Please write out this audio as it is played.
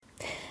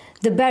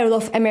The barrel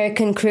of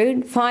American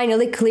crude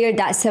finally cleared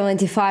that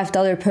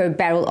 $75 per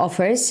barrel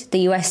offers. The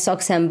US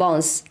stocks and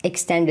bonds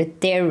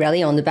extended their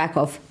rally on the back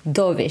of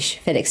dovish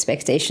Fed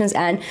expectations,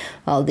 and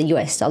well, the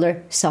US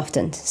dollar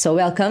softened. So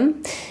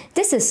welcome.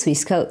 This is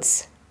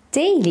Swissquote's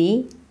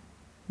Daily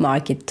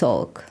Market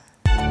Talk.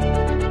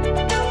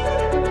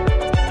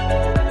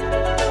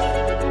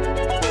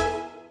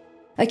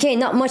 Okay,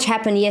 not much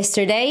happened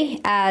yesterday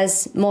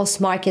as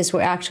most markets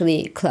were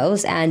actually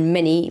closed and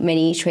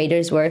many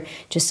traders were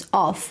just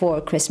off for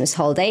Christmas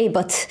holiday.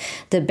 But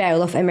the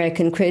barrel of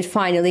American crude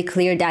finally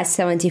cleared that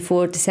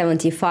 $74 to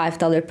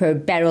 $75 per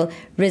barrel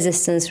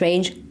resistance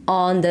range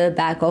on the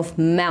back of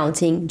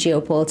mounting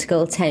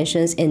geopolitical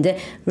tensions in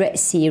the Red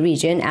Sea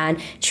region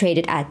and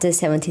traded at the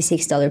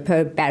 $76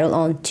 per barrel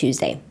on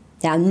Tuesday.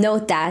 Now,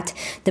 note that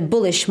the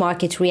bullish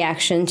market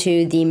reaction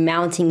to the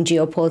mounting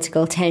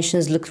geopolitical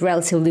tensions looked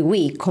relatively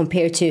weak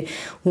compared to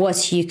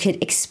what you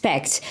could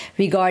expect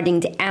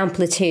regarding the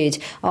amplitude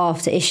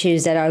of the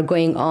issues that are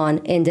going on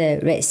in the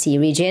Red Sea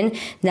region.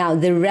 Now,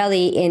 the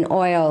rally in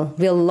oil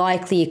will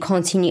likely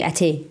continue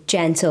at a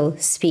gentle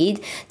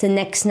speed. The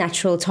next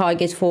natural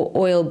target for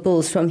oil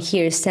bulls from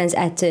here stands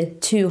at the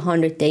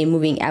 200-day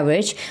moving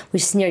average,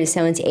 which is near the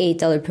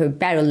 $78 per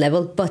barrel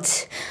level,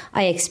 but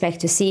I expect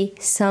to see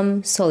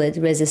some solid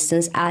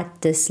resistance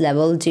at this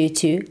level due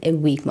to a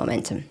weak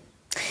momentum.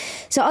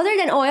 So other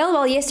than oil,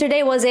 well,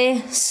 yesterday was a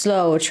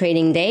slow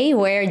trading day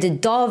where the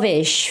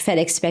dovish Fed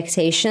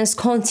expectations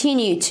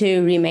continue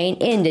to remain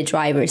in the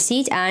driver's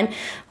seat and,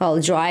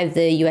 well, drive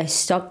the US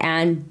stock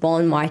and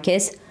bond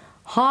markets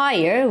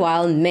higher,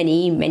 while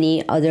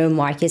many other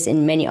markets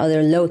in many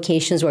other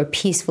locations were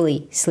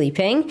peacefully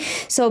sleeping.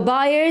 So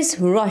buyers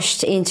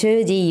rushed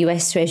into the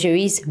US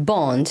Treasury's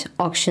bond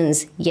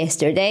auctions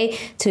yesterday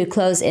to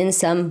close in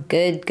some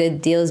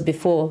good deals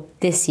before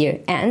this year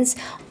ends,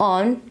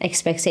 on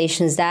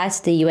expectations that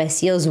the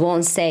US yields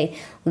won't stay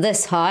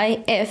this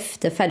high if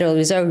the Federal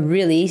Reserve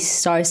really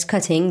starts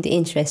cutting the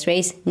interest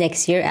rates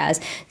next year, as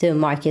the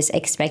markets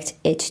expect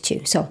it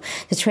to. So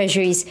the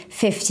Treasury's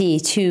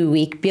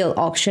 52-week bill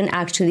auction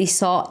actually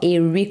saw a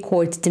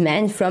record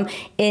demand from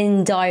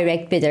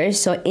indirect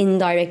bidders. So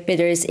indirect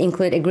bidders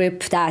include a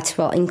group that,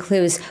 well,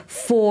 includes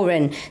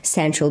foreign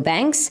central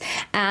banks,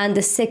 and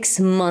the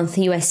 6-month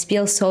US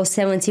bill saw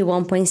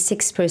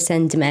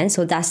 71.6% demand.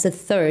 So that's the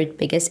third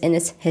biggest in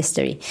its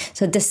history.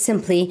 So this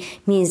simply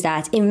means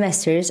that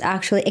investors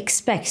actually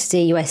expect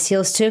the US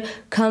yields to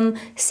come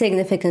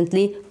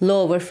significantly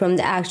lower from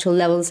the actual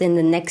levels in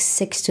the next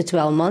 6 to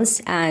 12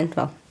 months, and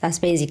well, that's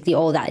basically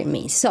all that it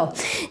means. So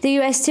the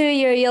US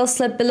 2-year yield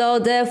slipped below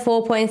the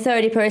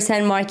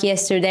 4.30% mark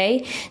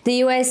yesterday. The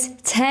US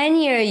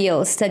 10-year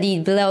yield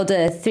studied below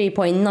the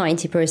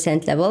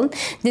 3.90% level.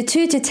 The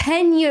 2 to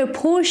 10-year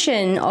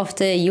portion of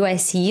the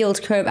US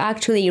yield curve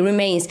actually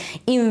remains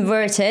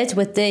inverted,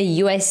 with the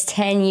US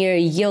 10-year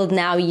yield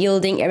now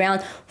yielding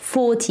around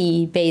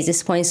 40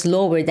 basis points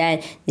lower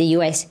than the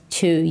US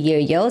 2-year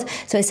yield.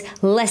 So it's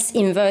less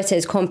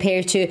inverted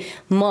compared to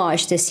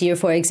March this year,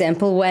 for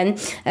example, when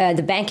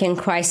the banking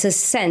crisis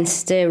sent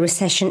the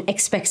recession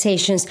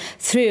expectations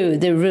through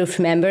the roof,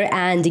 remember,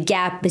 and the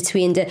gap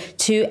between the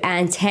 2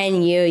 and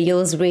 10-year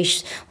yields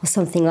reached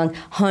something like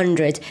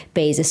 100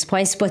 basis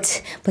points,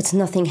 but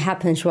nothing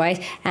happened,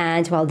 right?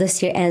 And well,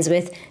 this year ends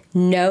with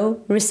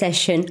no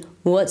recession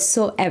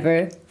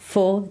whatsoever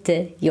for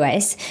the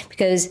US,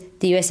 because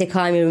the US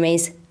economy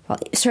remains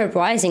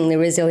surprisingly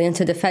resilient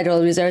to the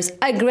Federal Reserve's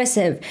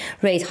aggressive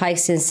rate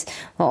hikes since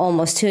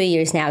almost 2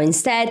 years now.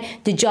 Instead,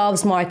 the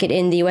jobs market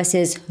in the US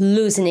is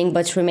loosening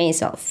but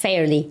remains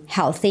fairly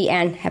healthy,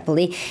 and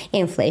happily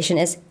inflation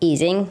is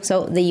easing.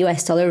 So the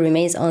US dollar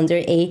remains under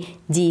a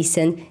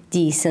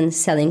decent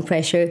selling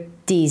pressure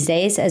these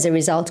days. As a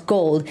result,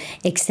 gold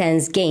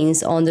extends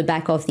gains on the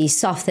back of the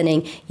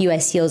softening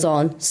US yields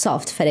on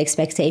soft Fed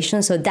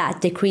expectations. So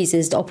that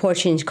decreases the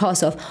opportunity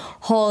cost of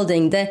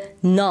holding the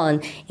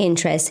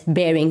non-interest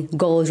bearing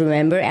gold,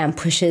 remember, and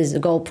pushes the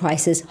gold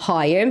prices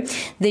higher.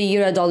 The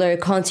euro dollar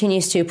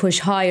continues to push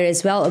higher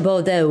as well,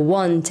 above the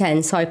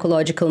 110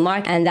 psychological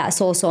mark, and that's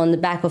also on the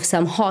back of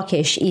some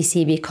hawkish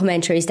ECB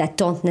commentaries that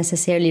don't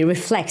necessarily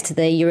reflect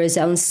the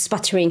eurozone's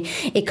sputtering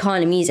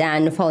economies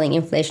and falling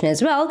inflation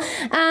as well.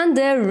 And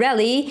the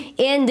rally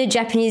in the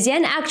Japanese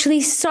yen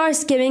actually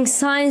starts giving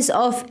signs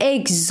of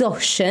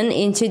exhaustion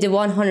into the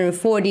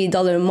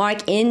 $140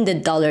 mark in the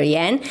dollar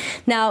yen.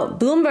 Now,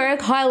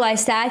 Bloomberg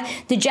highlights that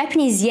the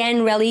Japanese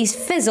yen rallies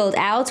fizzled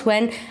out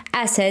when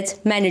asset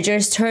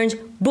managers turned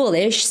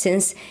bullish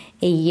since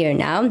a year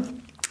now.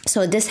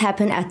 So this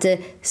happened at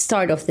the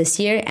start of this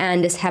year,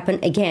 and this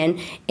happened again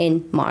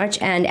in March,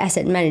 and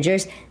asset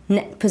managers'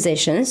 net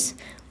positions,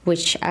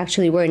 which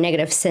actually were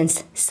negative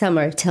since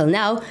summer till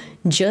now,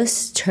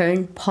 just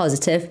turned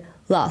positive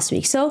last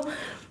week. So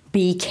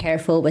be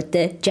careful with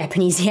the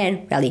Japanese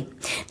yen rally.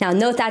 Now,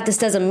 note that this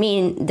doesn't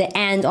mean the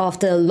end of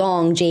the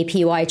long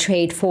JPY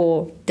trade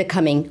for the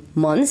coming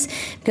months,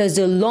 because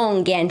the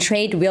long yen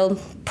trade will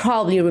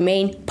probably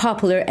remain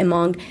popular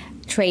among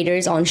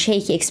traders on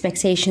shaky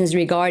expectations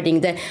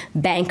regarding the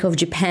Bank of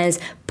Japan's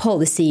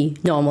policy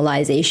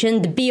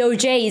normalization. The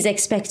BOJ is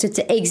expected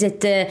to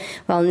exit the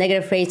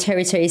negative rate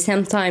territory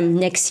sometime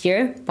next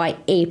year by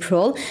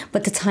April,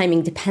 but the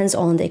timing depends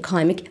on the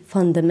economic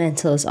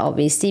fundamentals,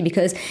 obviously,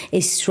 because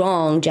a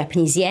strong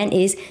Japanese yen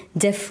is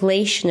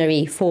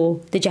deflationary for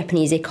the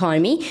Japanese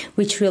economy,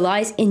 which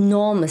relies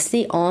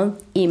enormously on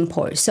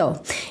imports.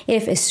 So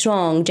if a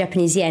strong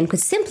Japanese yen could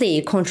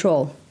simply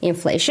control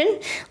inflation,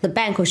 the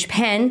Bank of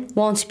Japan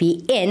won't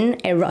be in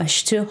a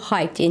rush to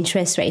hike the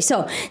interest rate.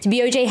 So the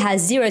BOJ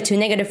has 0 to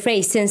negative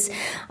rates since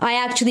I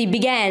actually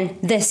began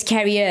this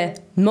career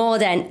more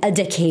than a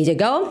decade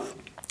ago.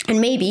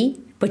 And maybe,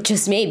 but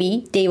just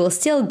maybe, they will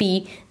still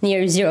be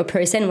near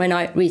 0% when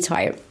I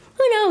retire.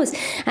 Who knows?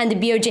 And the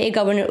BOJ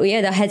Governor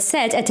Ueda had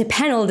said at a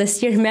panel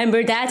this year,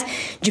 remember, that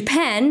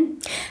Japan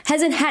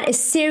hasn't had a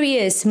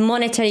serious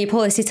monetary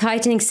policy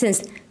tightening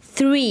since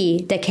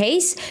 3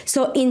 decades.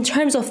 So in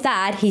terms of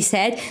that, he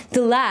said,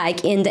 the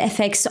lag in the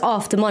effects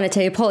of the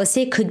monetary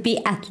policy could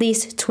be at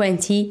least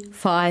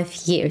 25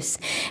 years.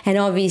 And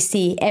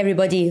obviously,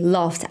 everybody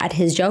laughed at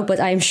his joke, but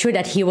I'm sure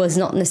that he was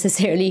not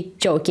necessarily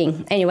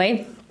joking.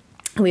 Anyway,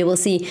 we will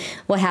see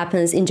what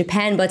happens in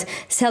Japan, but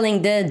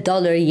selling the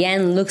dollar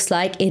yen looks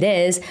like it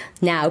is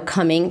now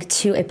coming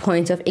to a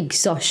point of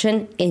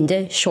exhaustion in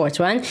the short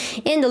run.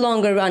 In the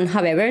longer run,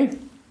 however,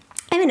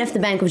 even if the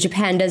Bank of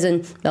Japan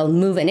doesn't,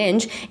 move an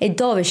inch, a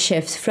dovish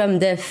shift from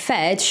the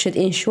Fed should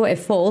ensure a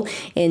fall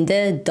in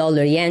the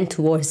dollar yen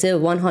towards the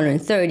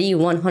 130,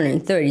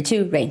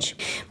 132 range.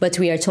 But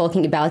we are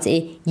talking about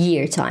a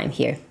year time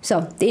here.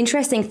 So the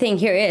interesting thing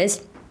here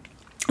is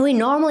we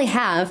normally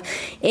have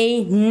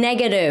a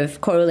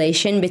negative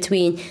correlation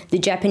between the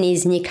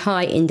Japanese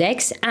Nikkei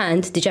index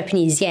and the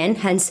Japanese yen,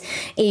 hence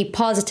a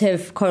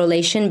positive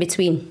correlation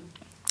between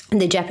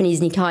the Japanese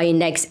Nikkei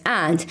index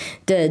and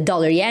the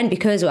dollar yen,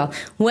 because,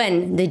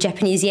 when the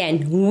Japanese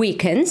yen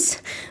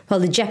weakens,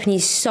 the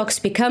Japanese stocks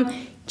become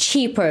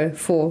cheaper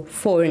for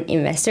foreign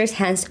investors,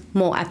 hence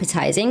more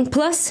appetizing.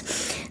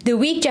 Plus, the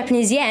weak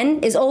Japanese yen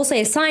is also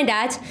a sign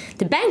that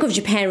the Bank of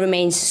Japan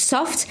remains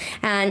soft,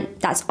 and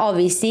that's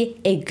obviously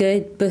a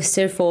good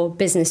booster for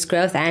business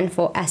growth and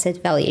for asset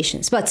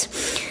valuations. But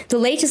the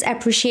latest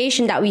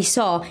appreciation that we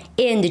saw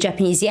in the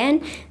Japanese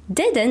yen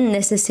didn't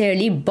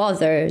necessarily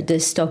bother the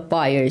stock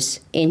buyers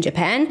in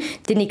Japan.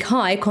 The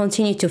Nikkei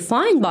continued to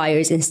find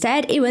buyers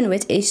instead, even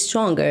with a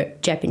stronger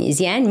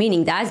Japanese yen,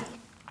 meaning that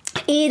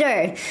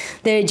either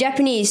the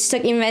Japanese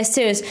stock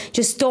investors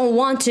just don't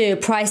want to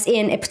price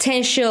in a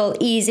potential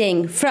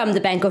easing from the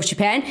Bank of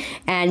Japan,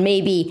 and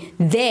maybe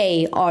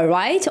they are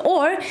right,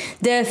 or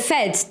the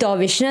Fed's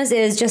dovishness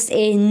is just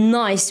a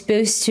nice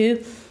boost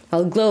to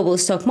global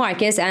stock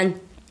markets, and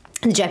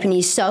the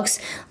Japanese stocks,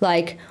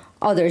 like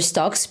other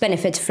stocks,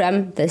 benefit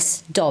from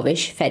this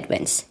dovish Fed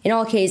winds. In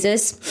all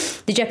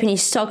cases, the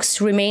Japanese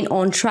stocks remain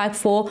on track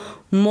for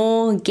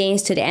more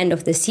gains to the end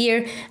of this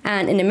year.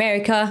 And in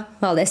America,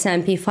 the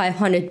S&P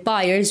 500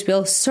 buyers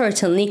will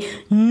certainly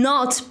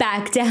not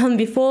back down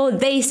before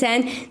they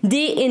send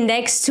the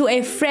index to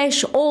a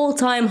fresh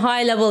all-time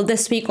high level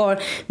this week or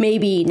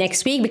maybe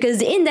next week, because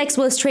the index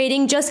was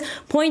trading just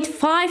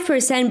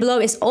 0.5% below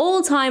its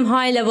all-time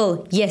high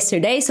level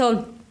yesterday.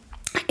 So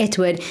it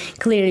would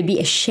clearly be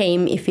a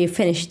shame if we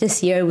finish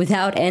this year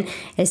without an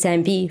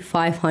S&P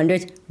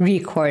 500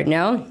 record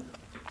now.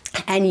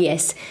 And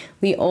yes,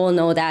 we all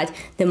know that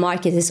the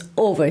market is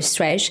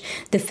overstretched.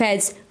 The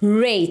Fed's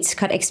rate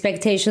cut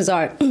expectations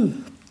are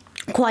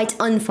quite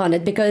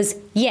unfunded because,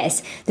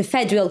 yes, the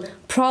Fed will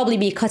probably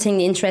be cutting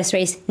the interest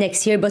rates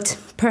next year, but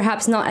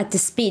perhaps not at the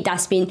speed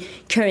that's been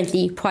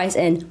currently priced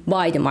in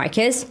by the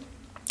markets.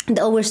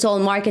 The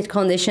oversold market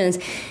conditions,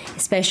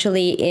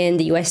 especially in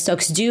the US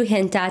stocks, do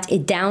hint that a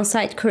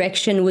downside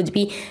correction would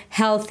be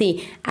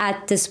healthy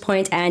at this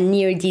point and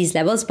near these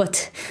levels.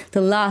 But the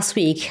last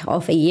week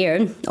of a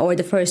year, or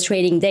the first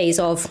trading days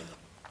of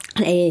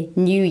a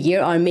new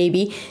year, are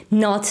maybe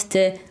not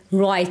the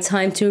right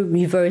time to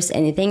reverse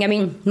anything. I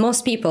mean,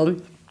 most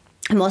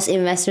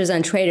investors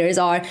and traders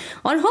are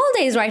on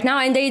holidays right now,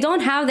 and they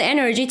don't have the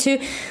energy to,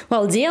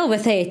 deal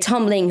with a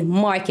tumbling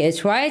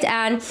market, right?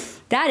 And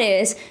that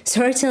is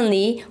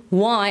certainly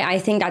why I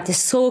think that the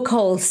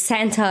so-called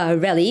Santa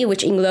rally,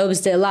 which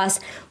englobes the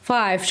last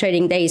 5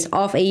 trading days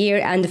of a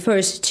year and the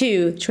first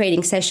 2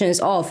 trading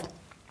sessions of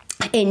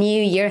a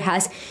new year,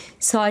 has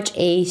such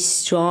a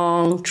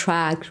strong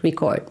track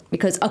record.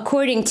 Because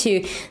according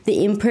to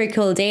the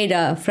empirical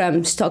data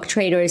from Stock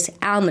Traders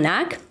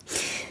Almanac,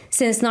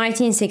 since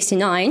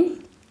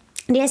 1969,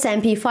 the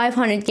S&P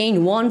 500 gained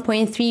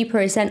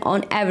 1.3%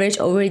 on average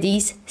over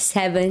these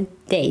 7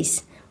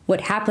 days.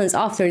 What happens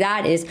after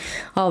that is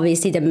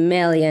obviously the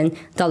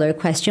million-dollar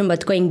question,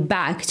 but going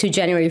back to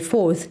January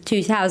 4th,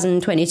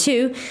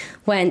 2022,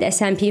 when the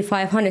S&P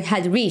 500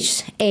 had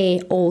reached a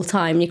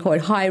all-time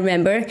record high,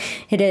 remember,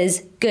 it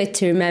is good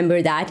to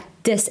remember that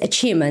this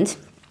achievement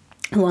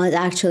was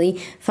actually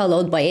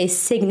followed by a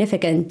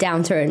significant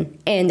downturn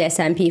in the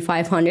S&P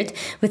 500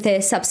 with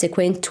a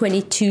subsequent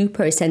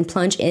 22%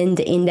 plunge in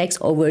the index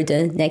over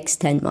the next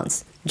 10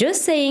 months.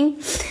 Just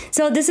saying.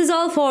 So this is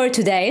all for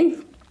today.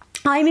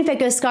 I'm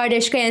İpek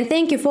Özkardeşkaya, and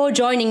thank you for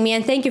joining me,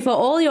 and thank you for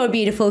all your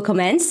beautiful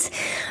comments.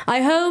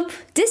 I hope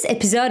this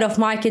episode of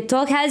Market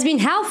Talk has been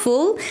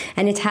helpful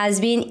and it has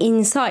been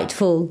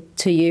insightful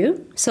to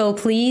you. So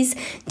please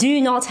do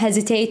not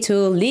hesitate to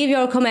leave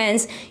your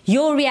comments,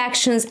 your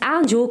reactions,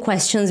 and your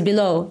questions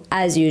below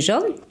as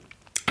usual.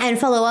 And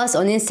follow us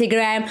on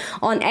Instagram,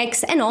 on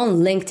X, and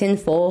on LinkedIn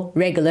for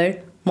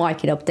regular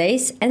market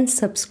updates, and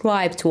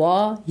subscribe to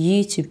our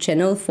YouTube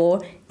channel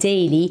for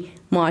daily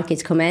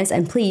market comments.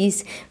 And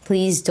please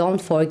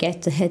don't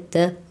forget to hit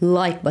the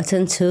like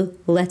button to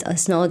let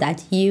us know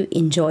that you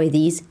enjoy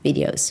these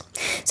videos.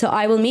 So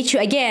I will meet you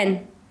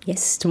again,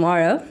 yes,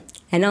 tomorrow.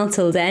 And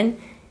until then,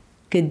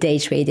 good day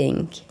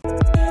trading.